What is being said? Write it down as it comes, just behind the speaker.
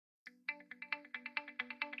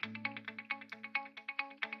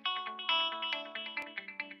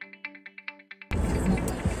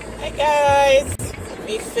Hey guys, let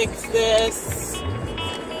me fix this.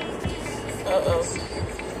 Uh-oh.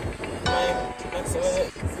 Am I messing with it?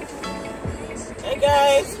 Hey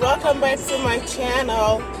guys, welcome back to my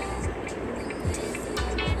channel.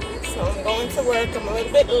 So I'm going to work. I'm a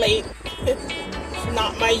little bit late. It's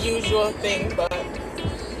not my usual thing, but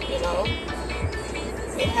you know,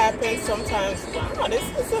 it happens sometimes. Wow, this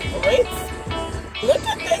is a great... Look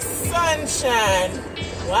at this sunshine.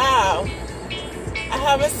 Wow. I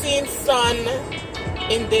haven't seen sun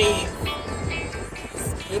in days.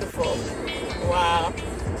 It's beautiful. Wow.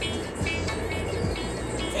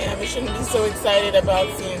 Damn, I shouldn't be so excited about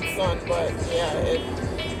seeing sun, but yeah, it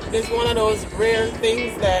is one of those rare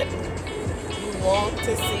things that you want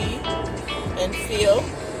to see and feel.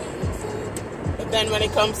 But then when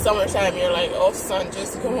it comes summertime, you're like, oh, sun,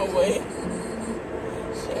 just go away.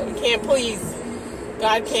 Yeah, we can't please.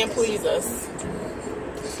 God can't please us.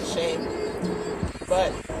 It's a shame.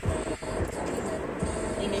 But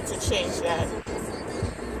we need to change that.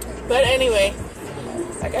 But anyway,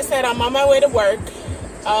 like I said, I'm on my way to work.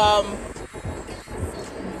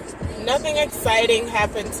 Nothing exciting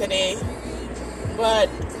happened today, but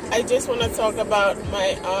I just want to talk about the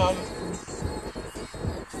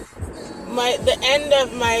end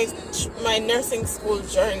of my nursing school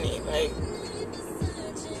journey,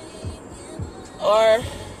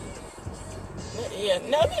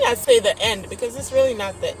 let me not say the end, because it's really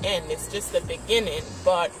not the end, it's just the beginning,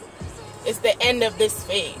 but it's the end of this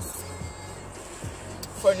phase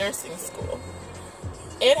for nursing school.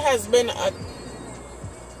 I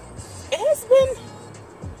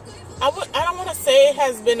don't want to say it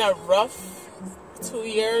has been a rough 2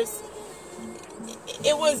 years.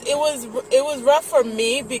 It was rough for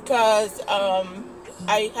me because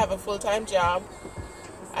I have a full-time job.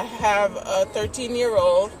 I have a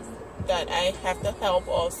 13-year-old that I have to help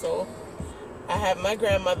also. I have my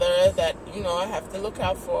grandmother that, I have to look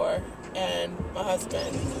out for, and my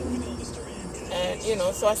husband. And,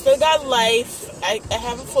 so I still got life. I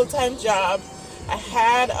have a full-time job. I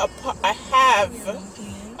have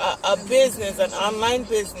a business, an online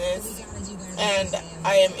business, and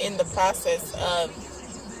I am in the process of,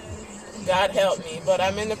 God help me, but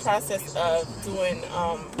I'm in the process of doing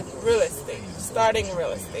real estate, starting real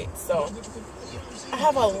estate. So I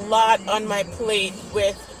have a lot on my plate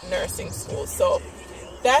with nursing school. So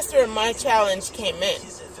that's where my challenge came in,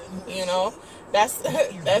 That's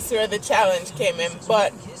where the challenge came in.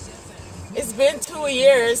 But it's been 2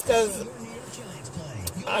 years, because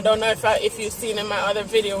I don't know if you've seen in my other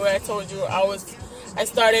video where I told you I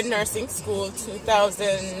started nursing school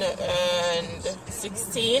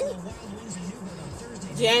 2016,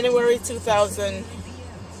 January 2000.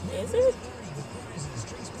 Is it?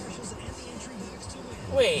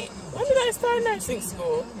 Wait, when did I start nursing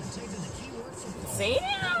school?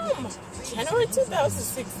 Damn, January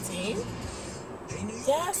 2016.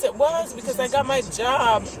 Yes, it was, because I got my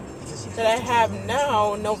job that I have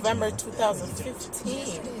now, November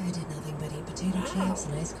 2015. Wow.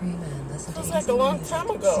 Feels like a long time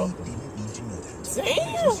ago.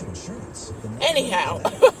 Damn. Anyhow,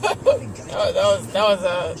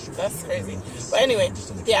 that's crazy. But anyway,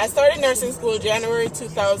 yeah, I started nursing school January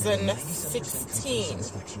 2016.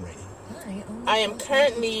 I am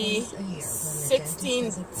currently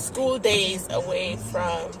 16 school days away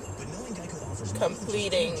from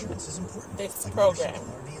completing this program.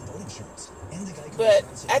 But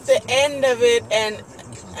at the end of it, and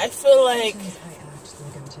I feel like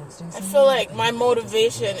my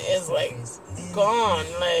motivation is like gone.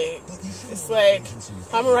 Like, it's like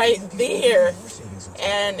I'm right there,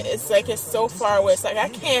 and it's like it's so far away. It's like I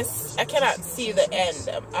cannot see the end.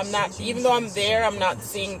 I'm not, even though I'm there, I'm not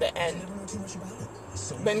seeing the end.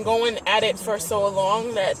 Been going at it for so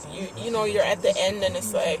long that you're at the end, and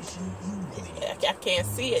it's like I can't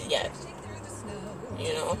see it yet.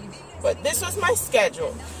 But this was my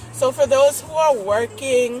schedule. So for those who are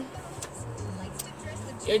working,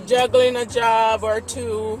 you're juggling a job or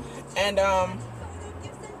two, and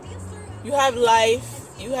you have life,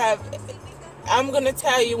 I'm going to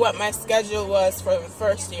tell you what my schedule was for the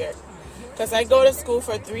first year. Because I go to school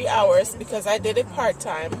for 3 hours, because I did it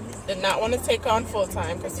part-time. Did not want to take on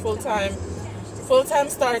full-time, because full-time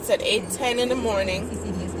starts at 8:10 in the morning,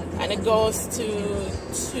 and it goes to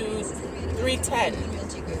 3:10.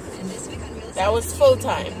 That was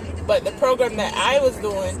full-time. But the program that I was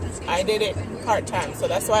doing, I did it part-time. So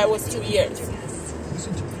that's why it was 2 years.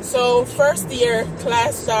 So first year,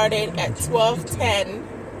 class started at 12:10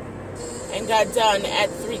 and got done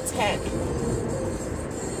at 3:10.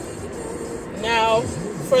 Now,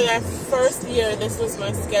 for that first year, this was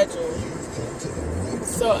my schedule.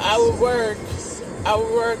 So I would work I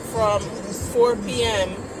would work from 4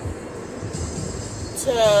 p.m.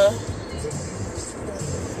 to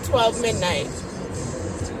 12 midnight.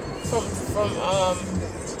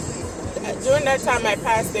 During that time, my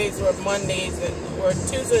past days were Mondays or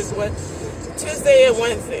Tuesday and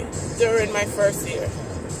Wednesday during my first year.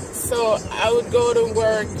 So I would go to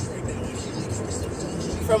work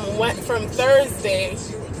from Thursday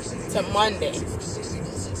to Monday,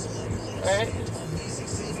 right?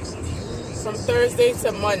 From Thursday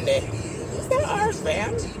to Monday. Is that our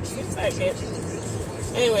fam? Seems like it.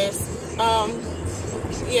 Anyways,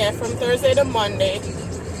 yeah, from Thursday to Monday.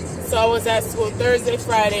 So I was at school Thursday,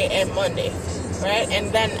 Friday, and Monday, right?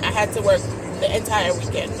 And then I had to work the entire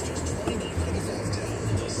weekend.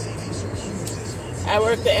 I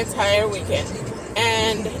worked the entire weekend.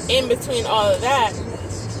 And in between all of that,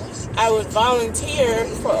 I would volunteer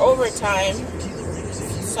for overtime.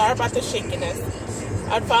 Sorry about the shakiness.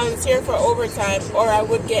 I'd volunteer for overtime, or I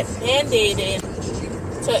would get mandated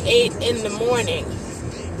to 8 in the morning.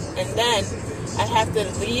 And then I'd have to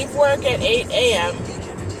leave work at 8 a.m.,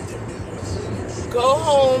 go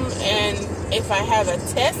home, and if I have a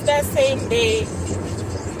test that same day,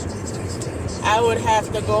 I would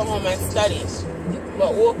have to go home and study.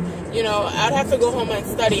 But, I'd have to go home and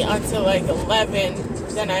study until like 11.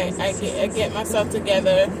 Then I get myself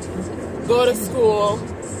together, go to school,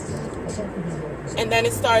 and then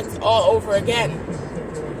it starts all over again.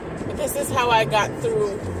 But this is how I got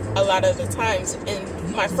through a lot of the times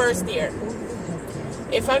in my first year.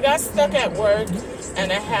 If I got stuck at work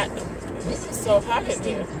and I had... so hot in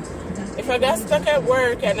here. If I got stuck at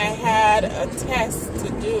work and I had a test to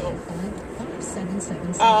do,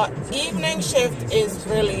 evening shift is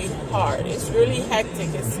really hard. It's really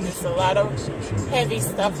hectic. It's a lot of heavy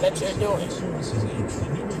stuff that you're doing.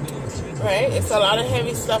 Right? It's a lot of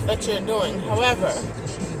heavy stuff that you're doing. However,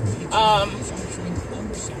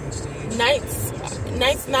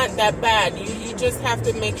 nights not that bad. You just have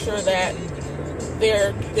to make sure that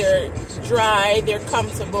they're dry, they're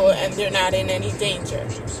comfortable, and they're not in any danger.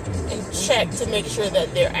 And check to make sure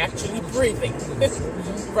that they're actually breathing.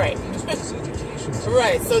 Right.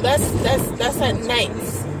 Right. So that's at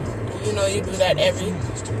nights. You do that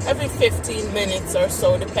every 15 minutes or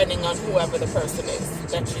so, depending on whoever the person is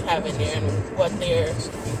that you have in there and what their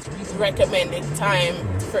recommended time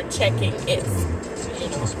for checking is.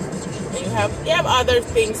 And you have other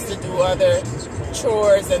things to do, other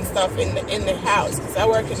chores and stuff in the house, because I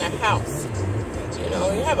work in a house.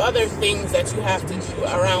 You have other things that you have to do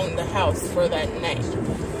around the house for that night.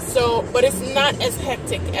 So, but it's not as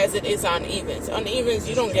hectic as it is on evens. On evens,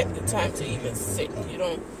 you don't get the time to even sit.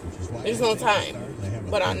 There's no time.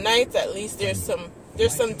 But on nights, at least there's some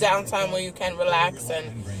downtime where you can relax.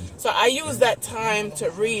 And so I use that time to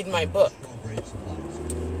read my book.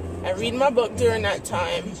 I read my book during that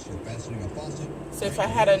time. So if I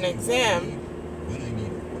had an exam,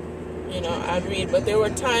 I'd read. But there were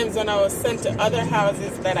times when I was sent to other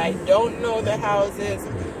houses that I don't know the houses.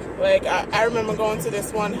 Like, I remember going to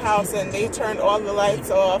this one house and they turned all the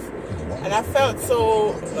lights off. And I felt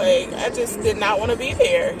so, like, I just did not want to be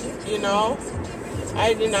there,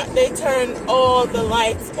 I did not. They turned all the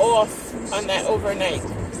lights off on that overnight.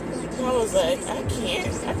 And I was like, I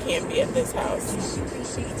can't be at this house.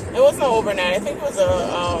 It wasn't overnight. I think it was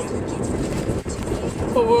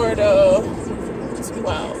for the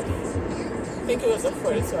 12. I think it was a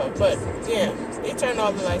 4 to 12. But, yeah, they turned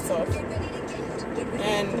all the lights off.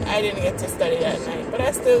 And I didn't get to study that night. But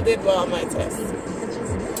I still did well on my test.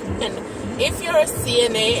 And if you're a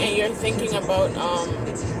CNA and you're thinking about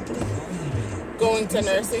going to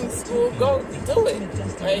nursing school, go do it.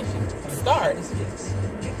 Like, start.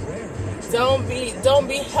 Don't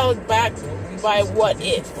be held back by what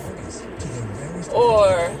if,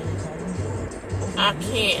 or I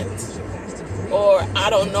can't, or I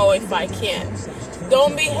don't know if I can.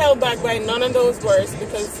 Don't be held back by none of those words,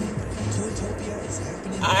 because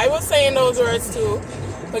I was saying those words too.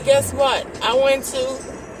 But guess what? I went to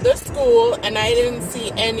the school and I didn't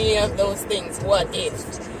see any of those things. What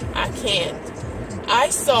if? I can't. I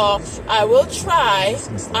saw, I will try,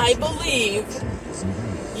 I believe.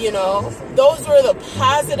 Those were the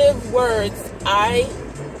positive words I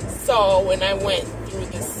saw when I went through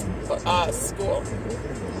this school.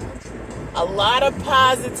 A lot of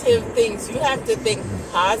positive things. You have to think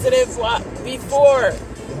positive before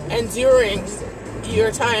and during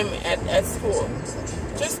your time at school.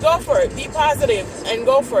 Just go for it. Be positive and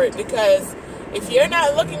go for it, because if you're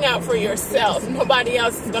not looking out for yourself, nobody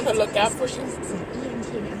else is going to look out for you.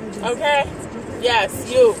 Okay?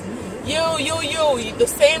 Yes, you, the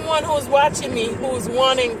same one who's watching me, who's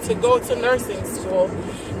wanting to go to nursing school,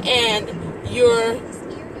 and you're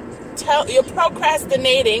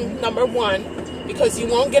procrastinating, number one, because you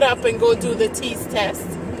won't get up and go do the TEAS test.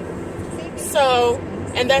 So,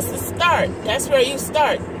 and that's the start. That's where you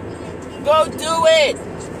start. Go do it.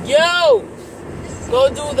 Go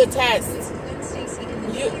do the test.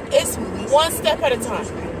 It's one step at a time.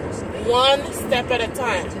 One step at a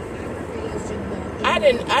time.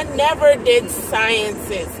 I never did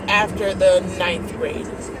sciences after the 9th grade.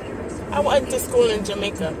 I went to school in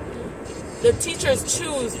Jamaica. The teachers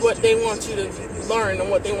choose what they want you to learn and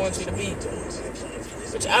what they want you to be.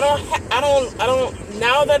 Which I don't,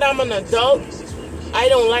 now that I'm an adult, I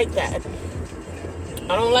don't like that.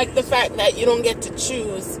 I don't like the fact that you don't get to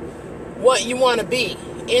choose what you want to be.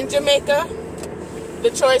 In Jamaica, the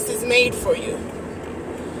choice is made for you.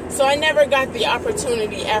 So I never got the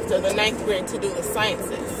opportunity after the 9th grade to do the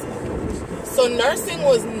sciences. So nursing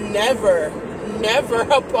was never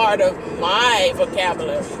a part of my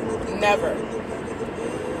vocabulary. Never.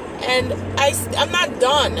 And I'm not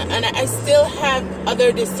done, and I still have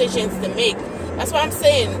other decisions to make. That's what I'm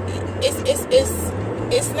saying.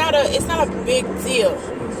 It's not a big deal.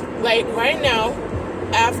 Like right now,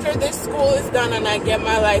 after this school is done and I get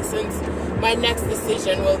my license, my next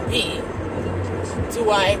decision will be: do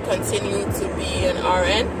I continue to be an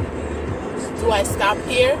RN? Do I stop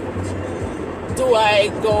here? Do I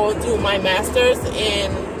go do my master's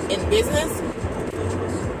in business?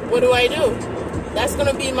 What do I do? That's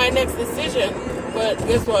gonna be my next decision. But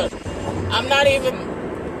guess what? I'm not even.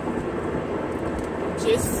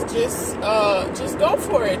 Just go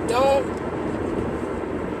for it. Don't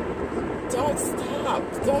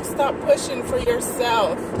stop. Don't stop pushing for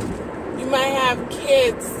yourself. You might have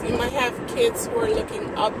kids. You might have kids who are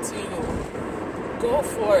looking up to you. Go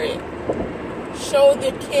for it. Show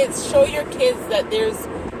your kids that there's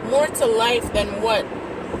more to life than what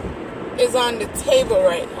is on the table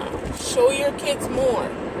right now. Show your kids more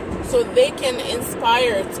so they can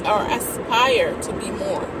inspire or aspire to be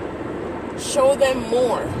more. Show them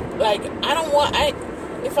more. Like,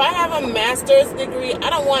 if I have a master's degree, I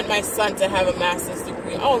don't want my son to have a master's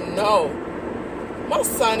degree. Oh no. My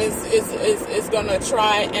son is gonna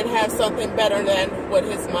try and have something better than what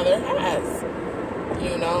his mother has.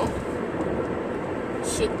 You know?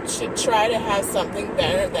 Should try to have something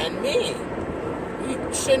better than me. We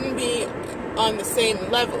shouldn't be on the same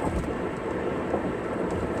level.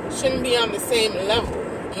 Shouldn't be on the same level.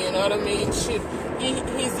 You know what I mean?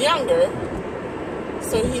 He's younger,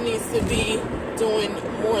 so he needs to be doing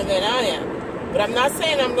more than I am. But I'm not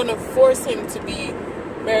saying I'm going to force him to be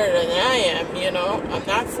better than I am, you know. I'm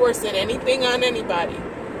not forcing anything on anybody.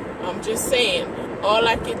 I'm just saying, all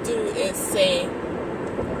I can do is say,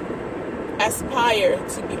 aspire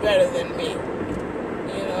to be better than me,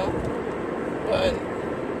 you know. But,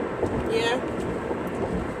 yeah,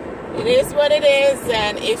 it is what it is.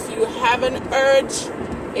 And if you have an urge,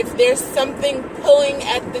 if there's something pulling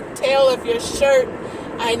at the tail of your shirt,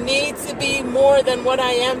 I need to be more than what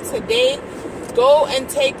I am today, go and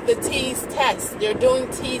take the TEAS test. They're doing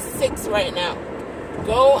TEAS 6 right now.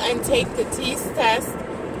 Go and take the TEAS test,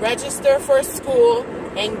 register for school,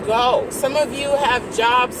 and go. Some of you have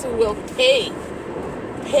jobs who will pay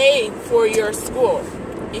for your school.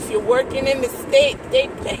 If you're working in the state, they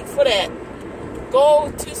pay for that. Go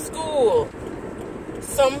to school.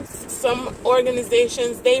 Some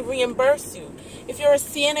organizations, they reimburse you. If you're a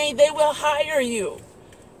CNA, they will hire you.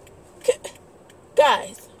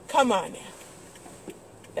 Guys, come on now.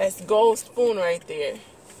 That's gold spoon right there.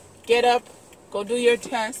 Get up. Go do your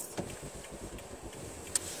test.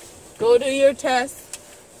 Go do your test.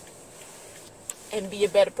 And be a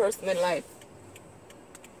better person in life.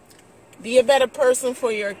 Be a better person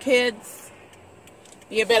for your kids.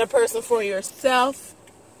 Be a better person for yourself.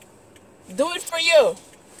 Do it for you.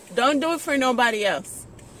 Don't do it for nobody else.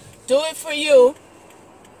 Do it for you.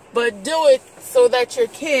 But do it so that your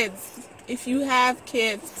kids, if you have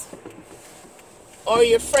kids, or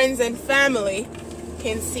your friends and family,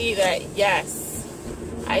 can see that, yes,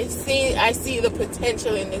 I see the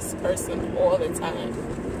potential in this person all the time.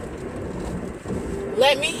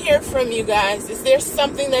 Let me hear from you guys. Is there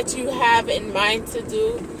something that you have in mind to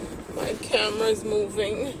do? My camera's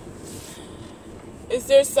moving. Is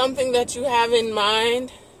there something that you have in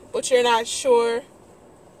mind, but you're not sure?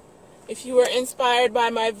 If you were inspired by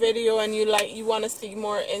my video and you want to see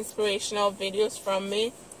more inspirational videos from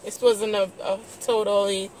me, this wasn't a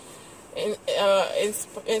totally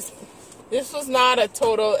this was not a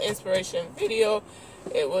total inspiration video.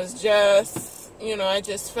 It was just, you know, I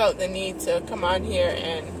just felt the need to come on here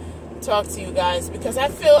and talk to you guys, because I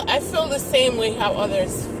feel the same way how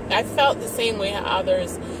others, I felt the same way how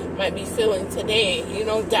others might be feeling today, you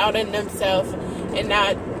know, doubting themselves and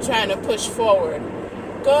not trying to push forward.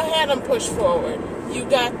 Go ahead and push forward. You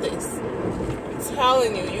got this. I'm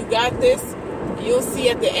telling you, you got this. You'll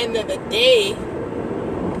see at the end of the day,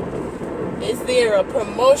 is there a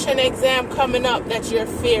promotion exam coming up that you're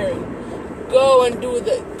fearing? Go and do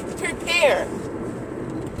the, prepare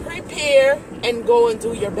and go and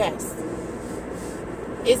do your best.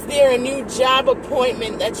 Is there a new job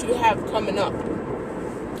appointment that you have coming up?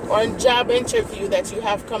 Or a job interview that you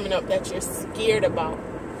have coming up that you're scared about?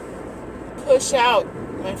 Push out,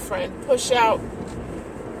 my friend. Push out.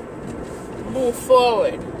 Move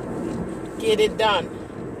forward. Get it done.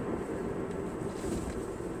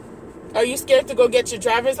 Are you scared to go get your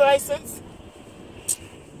driver's license?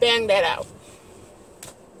 Bang that out.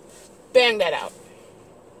 Bang that out.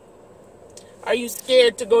 Are you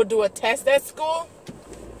scared to go do a test at school?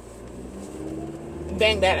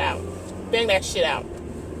 Bang that out. Bang that shit out.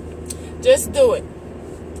 Just do it.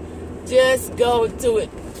 Just go do it.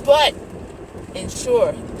 But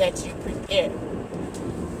ensure that you prepare.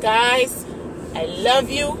 Guys, I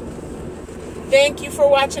love you. Thank you for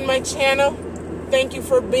watching my channel. Thank you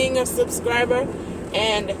for being a subscriber.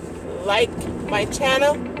 And like my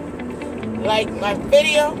channel. Like my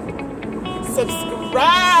video.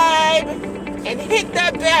 Subscribe. And hit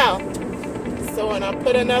that bell. So when I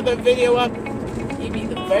put another video up, you'll be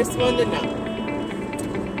the first one to know.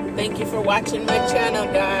 Thank you for watching my channel,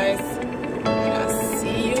 guys. And I'll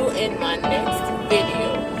see you in my next video.